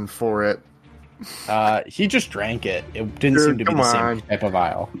syringe gun for it. He just drank it. It didn't Dude, seem to be come the same on. type of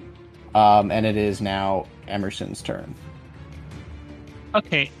vial. And it is now Emerson's turn.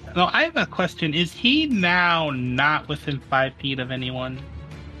 Okay, now I have a question. Is he now not within 5 feet of anyone?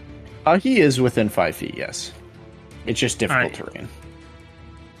 He is within 5 feet, yes. It's just difficult Alright. terrain.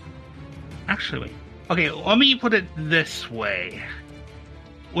 Actually, okay, let me put it this way.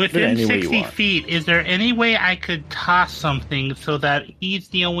 Put it Within any way you 60 want. feet, is there any way I could toss something so that he's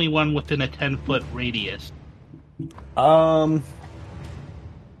the only one within a 10-foot radius?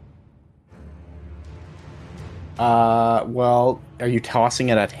 Well, are you tossing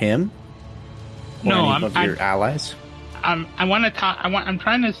it at him? Or No, any of your allies? I want to toss. I'm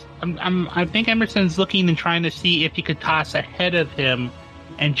trying to. I think Emerson's looking and trying to see if he could toss ahead of him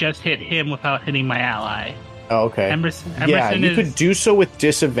and just hit him without hitting my ally. Oh, okay. Emerson Yeah, you is, could do so with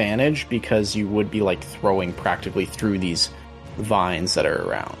disadvantage because you would be like throwing practically through these vines that are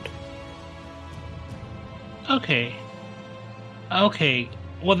around. Okay. Okay.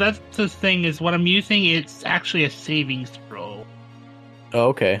 Well, that's the thing is what I'm using. It's actually a savings throw. Oh,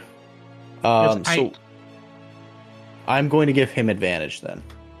 okay. Yes, So I'm going to give him advantage then.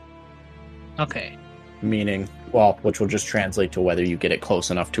 Okay. Meaning, well, which will just translate to whether you get it close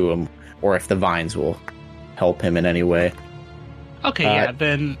enough to him or if the vines will help him in any way. Okay. Yeah.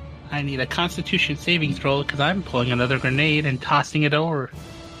 Then I need a Constitution saving throw because I'm pulling another grenade and tossing it over.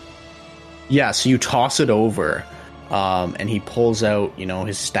 Yeah, so you toss it over, and he pulls out,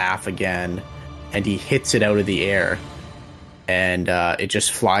 his staff again, and he hits it out of the air, and it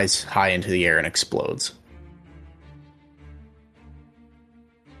just flies high into the air and explodes.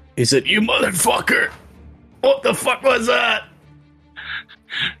 He said, "You motherfucker! What the fuck was that?"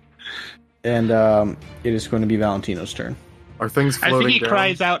 And it is going to be Valentino's turn. Are things I floating think he down?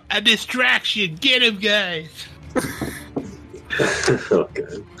 cries out, "A distraction! Get him, guys!" Okay.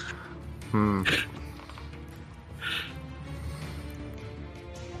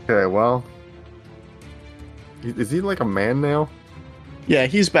 Okay, well... Is he like a man now? Yeah,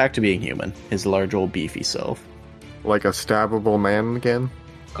 he's back to being human. His large old beefy self. Like a stabbable man again?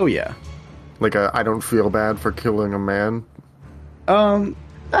 Oh yeah. Like I don't feel bad for killing a man?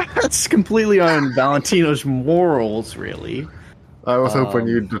 That's completely on Valentino's morals, really. I was hoping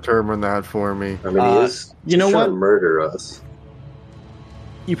you'd determine that for me. I mean, he is you know trying what? to murder us.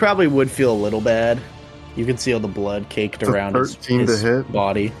 You probably would feel a little bad. You can see all the blood caked It's a around his 13 to hit.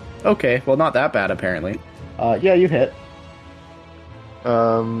 body. Okay, well, not that bad, apparently. Yeah, you hit.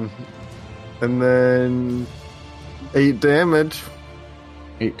 And then 8 damage.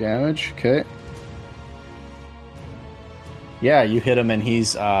 8 damage, okay. Yeah, you hit him, and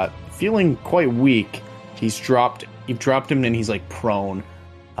he's feeling quite weak. You've dropped him, and he's like prone,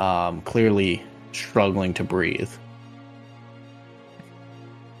 clearly struggling to breathe.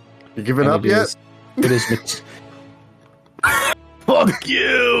 You giving And up it yet? is- It is. Fuck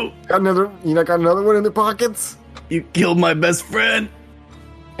you! Got another? You not got another one in the pockets? You killed my best friend.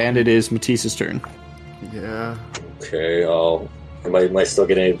 And it is Matisse's turn. Yeah. Okay, am I still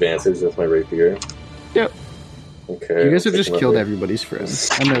getting advantage with my rapier? Yep. Okay. You guys have I'll just take killed another- everybody's friends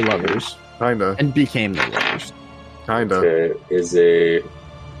and their lovers, Kinda. and became their lovers. Kinda. Okay, is a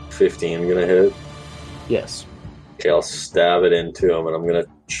 15 gonna hit? Yes. Okay, I'll stab it into him, and I'm gonna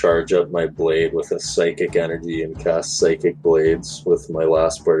charge up my blade with a psychic energy and cast psychic blades with my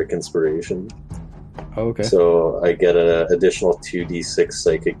last bardic inspiration. Okay. So I get an additional 2d6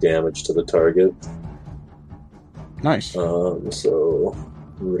 psychic damage to the target. Nice. So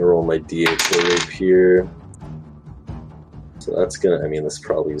I'm gonna roll my d8 for rapier. So that's gonna, this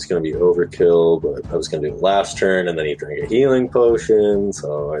probably is gonna be overkill, but I was gonna do it last turn, and then he drank a healing potion,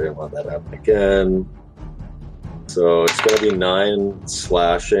 so I didn't want that to happen again. So it's gonna be 9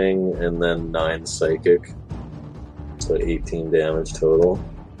 slashing and then 9 psychic. So 18 damage total.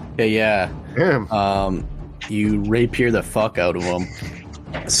 Okay, yeah. Damn. You rapier the fuck out of him.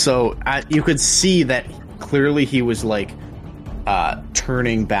 So you could see that clearly he was like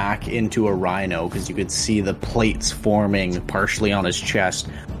turning back into a rhino because you could see the plates forming partially on his chest,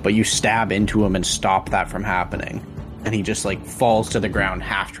 but you stab into him and stop that from happening, and he just like falls to the ground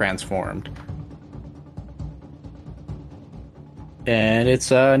half transformed. And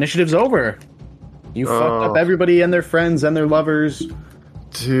it's initiative's over. You fucked up everybody and their friends and their lovers.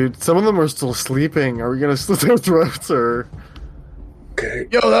 Dude, some of them are still sleeping. Are we gonna slit their throats or? Okay.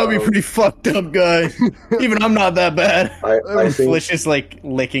 Yo, that would be pretty fucked up, guys. Even I'm not that bad. I think Flish is like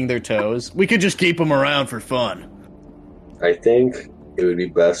licking their toes. We could just keep them around for fun. I think it would be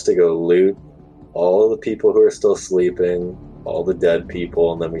best to go loot all of the people who are still sleeping, all the dead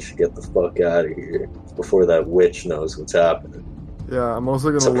people, and then we should get the fuck out of here before that witch knows what's happening. Yeah, I'm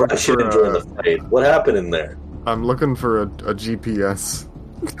also gonna look Surprise she didn't join the fight. What happened in there? I'm looking for a GPS.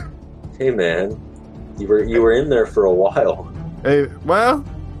 Hey man, you were in there for a while. Hey, well,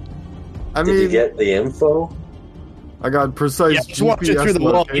 I Did mean, you get the info? I got precise Yeah, just watch it GPS through the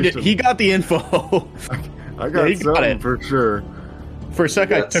wall. location. He got the info. I got he got something it. for sure. For a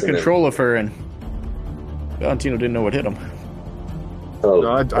sec, I That's took an control of her, and Valentino didn't know what hit him. Oh, No,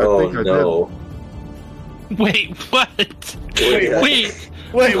 I oh think I no. Wait, what? Wait.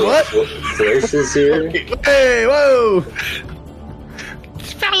 Wait, what? Flish is here? Hey, whoa!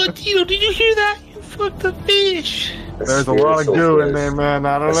 Valentino, did you hear that? You fucked the fish. There's a lot of spiritual goo in fish. there, man.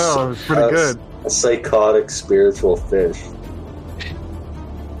 I don't know. It's pretty good. A psychotic spiritual fish.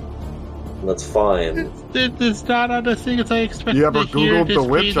 That's fine. It's not on the thing as I expected. You ever to hear Googled this the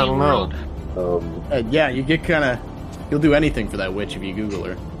witch? crazy I don't know. world. Yeah, you get kind of. You'll do anything for that witch if you Google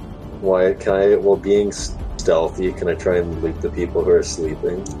her. Why can I? Well, being stealthy, can I try and loot the people who are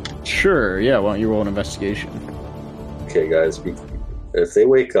sleeping? Sure, yeah, why don't you roll an investigation? Okay, guys, if they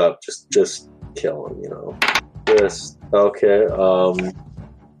wake up, just kill them. You know, just okay.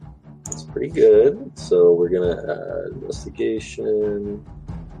 It's pretty good. So we're gonna add investigation.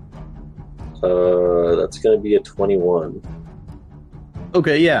 That's gonna be a 21.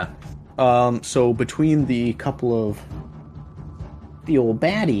 Okay, yeah. So between the couple of the old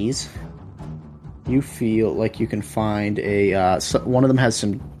baddies, you feel like you can find a one of them has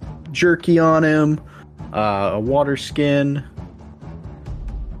some jerky on him, a water skin.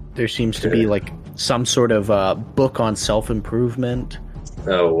 There seems to be like some sort of book on self-improvement.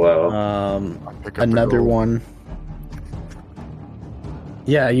 Oh wow! Pick up the Another gold. one.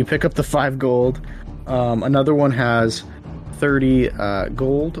 Yeah, you pick up the 5 gold. Another one has 30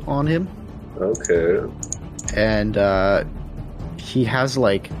 gold on him. Okay. And he has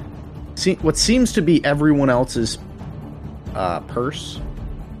like what seems to be everyone else's purse,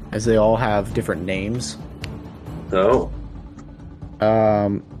 as they all have different names. Oh,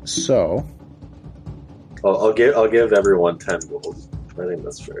 So I'll give everyone 10 gold. I think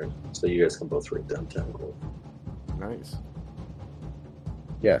that's fair. So you guys can both write down 10 gold. Nice.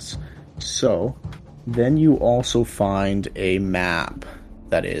 yes, so then you also find a map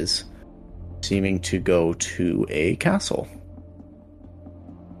that is seeming to go to a castle.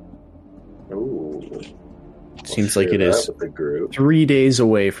 Ooh. Seems I'll like share it that is with the group. 3 days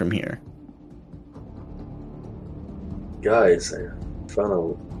away from here. Guys, I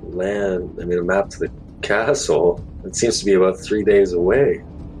found a map to the castle. It seems to be about 3 days away.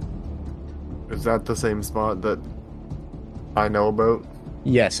 Is that the same spot that I know about?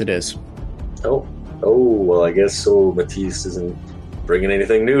 Yes, it is. Oh, well, I guess so. Matisse isn't bringing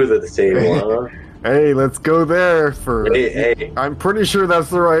anything new to the table, huh? Hey, let's go there for. Hey, I'm pretty sure that's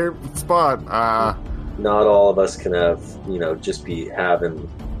the right spot. not all of us can have, just be having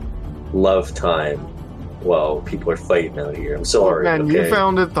love time while people are fighting out here. I'm sorry. Man, okay? you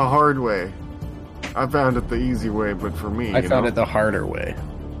found it the hard way. I found it the easy way, but for me, I found it the harder way.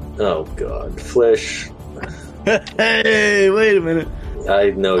 Oh, God. Flish, Hey, wait a minute.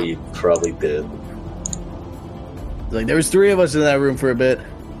 I know you probably did. Like, there was 3 of us in that room for a bit.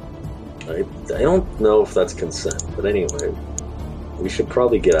 I don't know if that's consent, but anyway, we should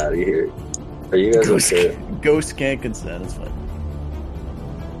probably get out of here. Are you guys okay? Ghost can't consent, it's fine.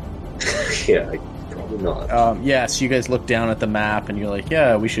 Yeah, probably not. Yeah, so you guys look down at the map and you're like,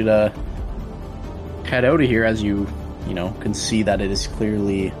 yeah, we should head out of here, as you can see that it is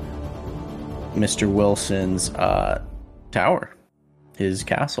clearly Mr. Wilson's tower, his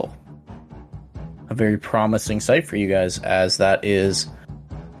castle. A very promising site for you guys, as that is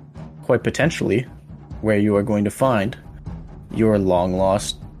quite potentially where you are going to find your long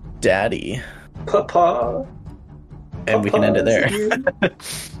lost daddy. Papa! And we can end it there.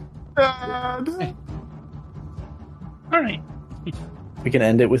 Dad. All right. We can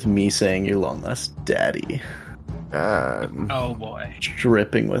end it with me saying your long lost daddy, Dad. Oh boy.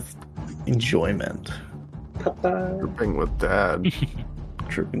 dripping with enjoyment, Papa! Dripping with Dad.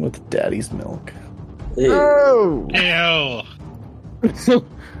 dripping with daddy's milk. Hey, Oh! Ew.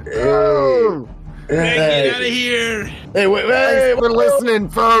 Oh! Hey, Hey. get out of here. Hey, wait, Thanks for listening,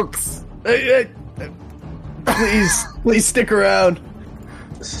 folks. hey, please stick around.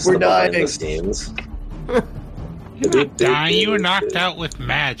 this is We're the behind dying. the scenes. You're not dying. You were knocked out with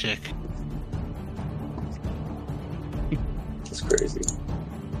magic. Just That's crazy.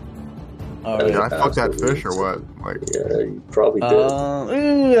 Alright. Did I fuck that fish or what? Like, Yeah, you probably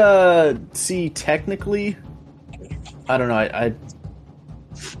did. See, technically, I don't know. I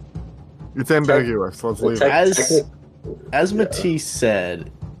it's ambiguous. Let's leave it. as Matisse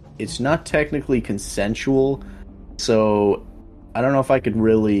said, it's not technically consensual, so I don't know if I could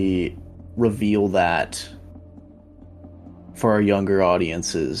really reveal that for our younger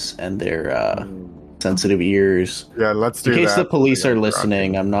audiences and their sensitive ears. Yeah, let's do In that. case the police are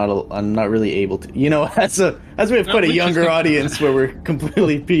listening, I'm not really able to. You know, as we have quite a younger audience where we're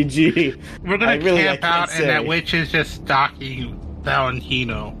completely PG. We're gonna I camp out, can't and that say. witch is just stalking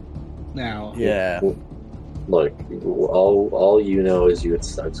Valentino now. Yeah. Look, all you know is you had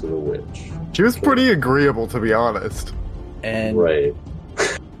sex with a witch. She was pretty agreeable, to be honest. And Right.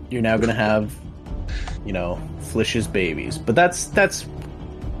 you're now gonna have, Flish's babies. But that's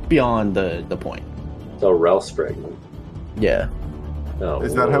beyond the point. So Ralph's pregnant. Yeah. Oh,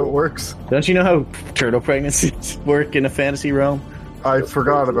 Is that how it works? Don't you know how turtle pregnancies work in a fantasy realm? I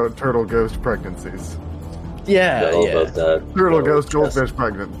forgot about turtle ghost pregnancies. Yeah, All yeah. about that. Turtle that ghost old goldfish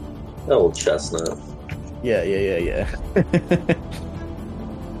pregnant. That old chestnut. Yeah. You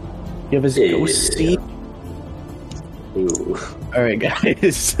have his ghost seed? Ooh. Alright,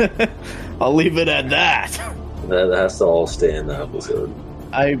 guys. I'll leave it at that. That has to all stay in the episode.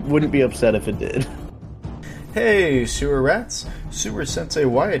 I wouldn't be upset if it did. Hey, Sewer Rats! Sewer Sensei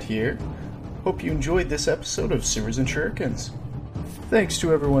Wyatt here. Hope you enjoyed this episode of Sewers and Shurikens. Thanks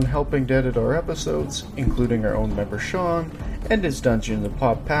to everyone helping to edit our episodes, including our own member Sean, and his Dungeon and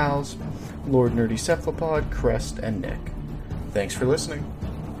Pop pals, Lord Nerdy Cephalopod, Crest, and Nick. Thanks for listening.